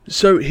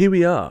So here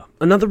we are,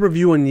 another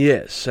review on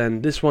Yes,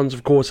 and this one's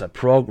of course a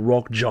prog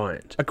rock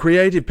giant, a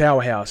creative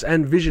powerhouse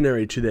and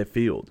visionary to their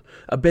field,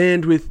 a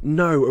band with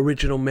no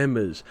original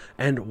members,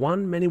 and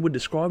one many would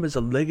describe as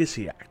a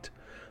legacy act.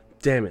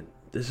 Damn it,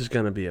 this is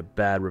going to be a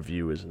bad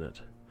review, isn't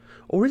it?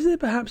 Or is there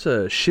perhaps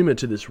a shimmer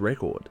to this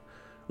record?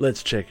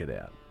 Let's check it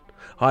out.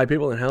 Hi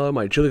people and hello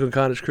my Chili Con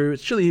Carnage crew,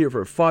 it's Chili here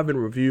for a 5-minute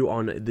review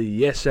on the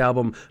Yes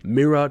album,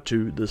 Mirror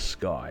to the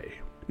Sky.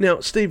 Now,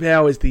 Steve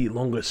Howe is the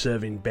longest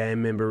serving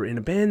band member in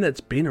a band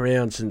that's been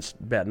around since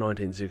about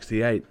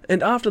 1968,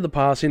 and after the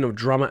passing of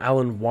drummer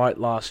Alan White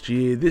last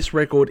year, this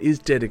record is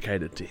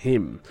dedicated to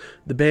him.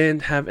 The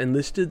band have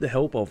enlisted the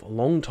help of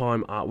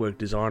longtime artwork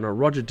designer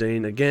Roger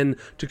Dean again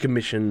to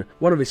commission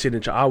one of his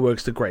signature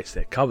artworks to grace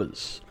their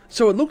covers.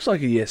 So it looks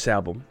like a Yes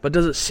album, but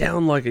does it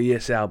sound like a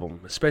Yes album,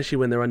 especially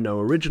when there are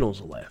no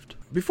originals left?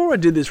 Before I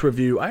did this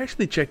review, I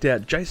actually checked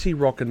out JC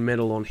Rock and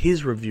Metal on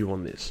his review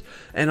on this,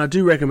 and I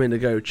do recommend to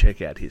go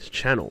check out his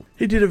channel.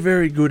 He did a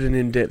very good and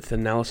in-depth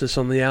analysis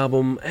on the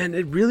album, and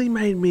it really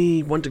made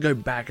me want to go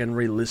back and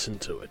re-listen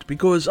to it,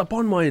 because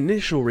upon my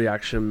initial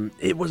reaction,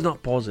 it was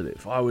not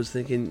positive. I was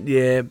thinking,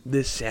 yeah,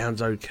 this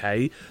sounds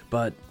okay,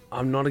 but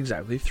I'm not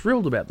exactly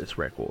thrilled about this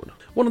record.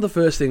 One of the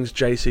first things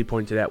JC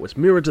pointed out was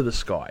Mirror to the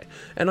Sky,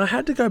 and I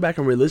had to go back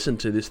and re-listen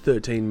to this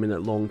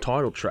 13-minute long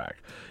title track.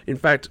 In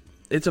fact,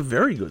 it's a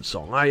very good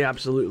song. I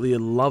absolutely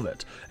love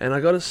it, and I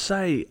gotta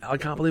say, I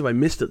can't believe I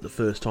missed it the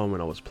first time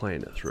when I was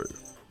playing it through.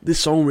 This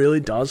song really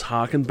does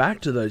harken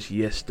back to those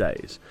Yes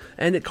days,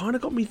 and it kinda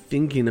got me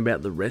thinking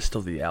about the rest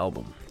of the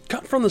album.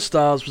 Cut from the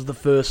Stars was the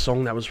first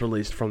song that was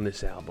released from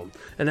this album,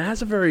 and it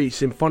has a very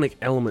symphonic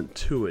element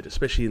to it,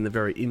 especially in the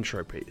very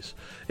intro piece.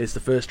 It's the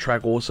first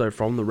track also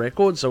from the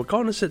record, so it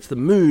kind of sets the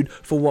mood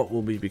for what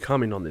will be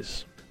becoming on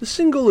this. The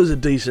single is a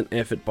decent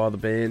effort by the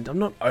band. I'm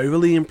not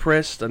overly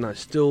impressed, and I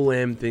still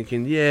am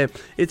thinking, yeah,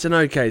 it's an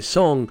okay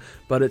song,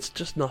 but it's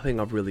just nothing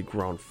I've really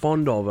grown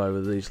fond of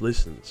over these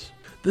listens.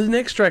 The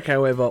next track,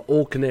 however,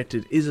 All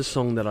Connected, is a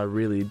song that I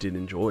really did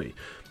enjoy.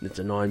 It's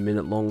a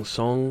 9-minute long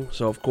song,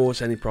 so of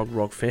course any prog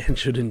rock fan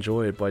should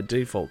enjoy it by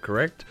default,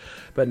 correct?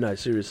 But no,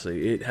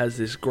 seriously, it has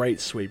this great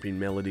sweeping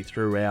melody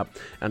throughout,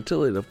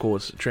 until it of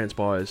course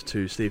transpires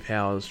to Steve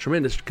Howe's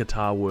tremendous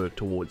guitar work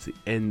towards the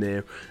end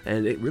there,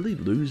 and it really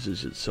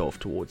loses itself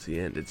towards the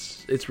end.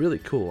 It's really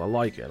cool, I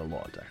like it a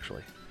lot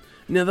actually.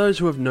 Now those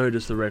who have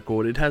noticed the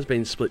record, it has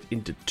been split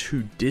into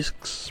 2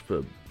 discs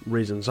for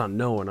reasons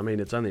unknown. I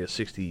mean, it's only a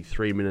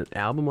 63-minute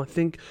album, I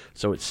think,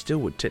 so it still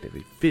would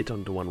technically fit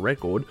onto one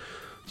record.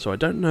 So I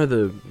don't know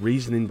the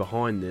reasoning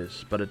behind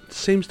this, but it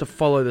seems to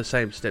follow the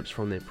same steps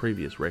from their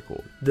previous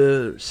record.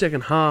 The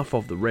second half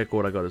of the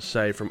record, I gotta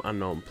say, from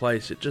Unknown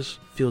Place, it just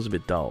feels a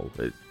bit dull.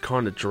 It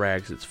kind of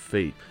drags its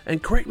feet.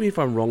 And correct me if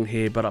I'm wrong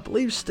here, but I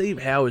believe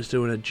Steve Howe is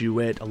doing a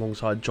duet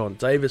alongside John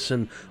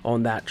Davison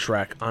on that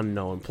track,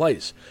 Unknown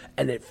Place,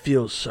 and it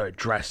feels so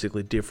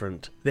drastically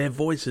different. Their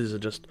voices are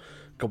just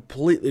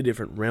completely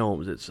different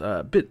realms. It's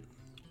a bit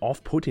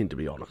off-putting, to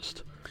be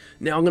honest.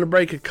 Now I'm going to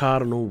break a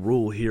cardinal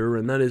rule here,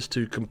 and that is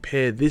to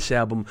compare this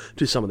album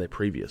to some of their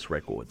previous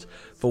records.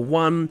 For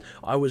one,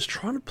 I was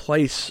trying to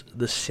place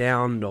the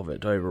sound of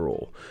it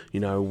overall. You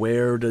know,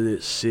 where did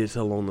it sit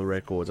along the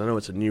records? I know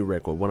it's a new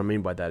record. What I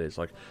mean by that is,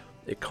 like,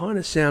 it kind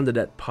of sounded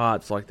at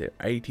parts like their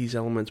 80s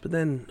elements, but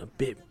then a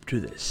bit to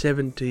their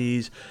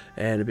 70s,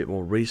 and a bit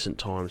more recent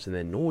times in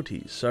their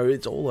noughties. So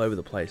it's all over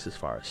the place as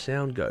far as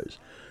sound goes.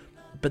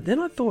 But then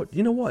I thought,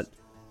 you know what?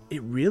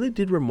 It really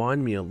did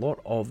remind me a lot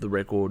of the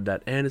record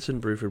that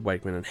Anderson, Bruford,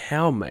 Wakeman and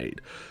Howe made.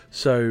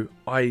 So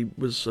I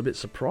was a bit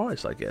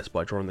surprised, I guess,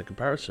 by drawing the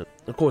comparison.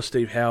 Of course,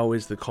 Steve Howe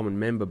is the common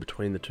member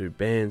between the 2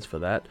 bands for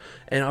that.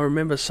 And I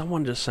remember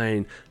someone just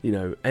saying, you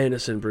know,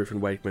 Anderson,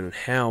 Bruford, Wakeman and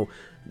Howe,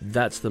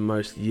 that's the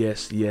most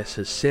Yes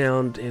has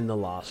sound in the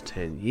last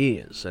 10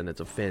 years. And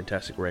it's a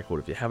fantastic record.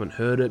 If you haven't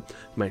heard it,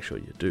 make sure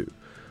you do.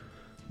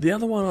 The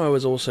other one I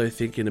was also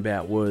thinking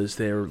about was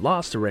their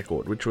last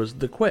record, which was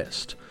The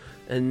Quest.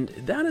 And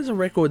that is a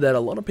record that a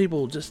lot of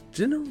people just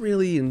didn't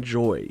really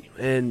enjoy,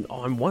 and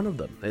I'm one of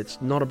them. It's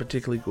not a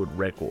particularly good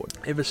record.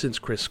 Ever since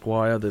Chris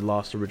Squire, the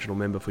last original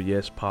member for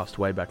Yes, passed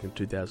away back in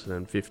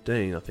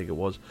 2015, I think it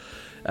was,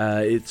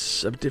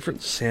 it's a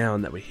different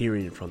sound that we're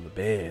hearing from the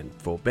band,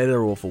 for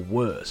better or for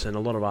worse, and a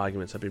lot of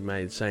arguments have been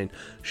made saying,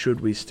 should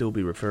we still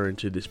be referring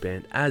to this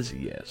band as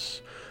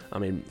Yes? I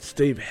mean,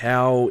 Steve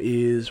Howe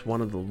is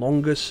one of the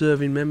longest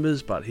serving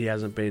members, but he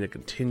hasn't been a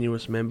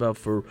continuous member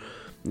for,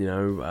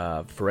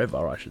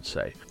 forever, I should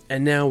say.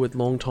 And now with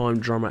longtime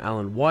drummer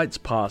Alan White's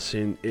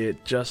passing,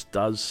 it just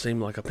does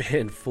seem like a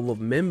band full of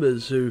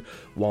members who,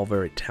 while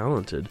very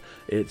talented,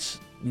 it's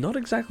not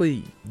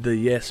exactly the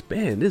Yes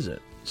band, is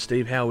it?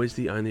 Steve Howe is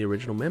the only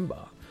original member.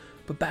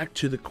 But back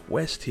to The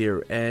Quest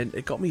here, and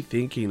it got me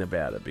thinking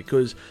about it,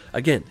 because,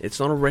 again, it's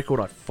not a record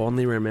I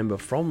fondly remember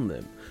from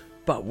them.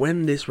 But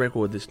when this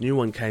new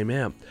one came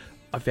out,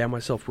 I found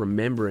myself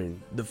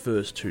remembering the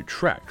first 2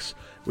 tracks,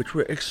 which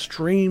were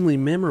extremely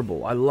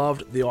memorable. I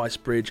loved The Ice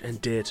Bridge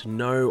and Dare to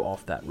Know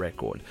off that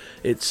record.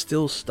 It's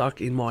still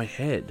stuck in my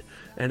head,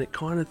 and it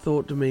kind of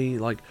thought to me,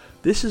 like,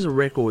 this is a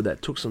record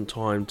that took some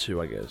time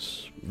to, I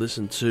guess,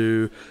 listen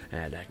to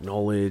and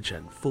acknowledge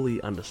and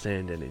fully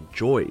understand and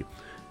enjoy.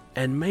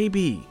 And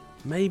maybe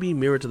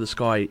Mirror to the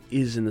Sky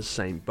is in the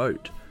same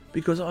boat,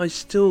 because I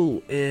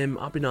still am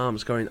up in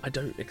arms going, I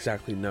don't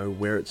exactly know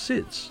where it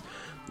sits.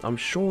 I'm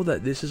sure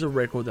that this is a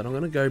record that I'm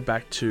going to go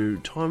back to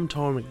time and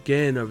time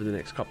again over the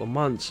next couple of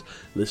months,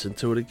 listen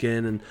to it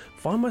again, and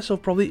find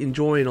myself probably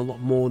enjoying a lot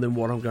more than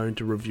what I'm going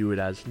to review it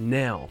as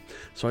now.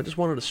 So I just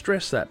wanted to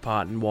stress that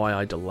part and why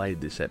I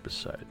delayed this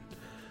episode.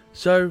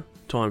 So,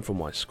 time for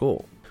my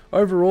score.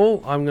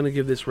 Overall, I'm going to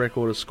give this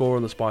record a score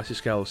on the spicy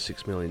scale of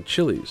 6 million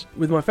chilies,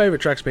 with my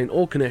favourite tracks being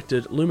All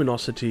Connected,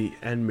 Luminosity,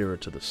 and Mirror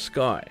to the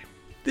Sky.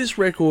 This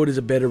record is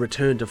a better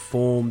return to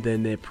form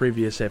than their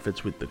previous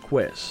efforts with The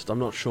Quest. I'm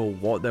not sure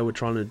what they were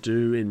trying to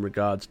do in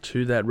regards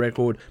to that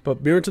record,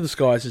 but Mirror to the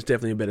Skies is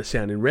definitely a better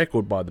sounding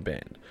record by the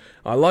band.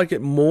 I like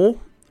it more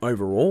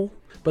overall,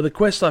 but The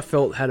Quest I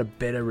felt had a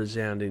better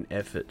resounding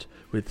effort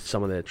with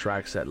some of their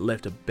tracks that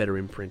left a better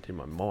imprint in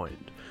my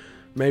mind.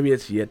 Maybe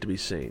it's yet to be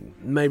seen.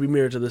 Maybe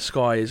Mirror to the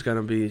Sky is going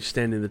to be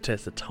standing the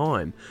test of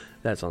time.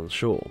 That's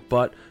unsure,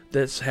 but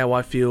that's how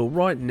I feel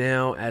right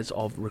now as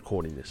of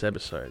recording this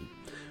episode.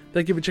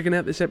 Thank you for checking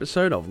out this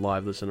episode of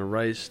Live Listen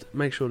Erased.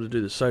 Make sure to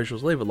do the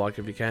socials, leave a like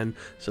if you can,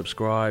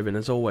 subscribe, and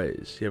as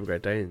always, you have a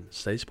great day and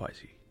stay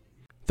spicy.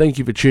 Thank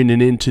you for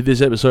tuning in to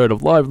this episode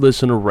of Live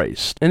Listen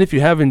Erased. And if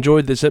you have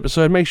enjoyed this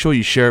episode, make sure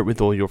you share it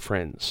with all your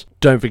friends.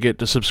 Don't forget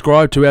to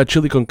subscribe to our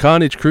Chili Con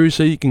Carnage crew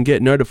so you can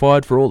get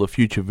notified for all the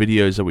future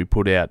videos that we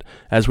put out,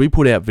 as we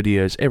put out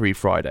videos every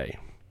Friday.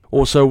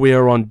 Also, we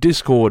are on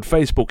Discord,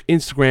 Facebook,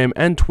 Instagram,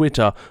 and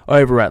Twitter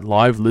over at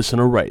Live Listen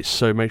Erased,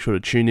 so make sure to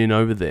tune in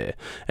over there.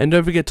 And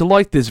don't forget to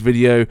like this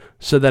video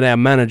so that our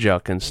manager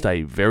can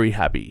stay very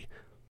happy.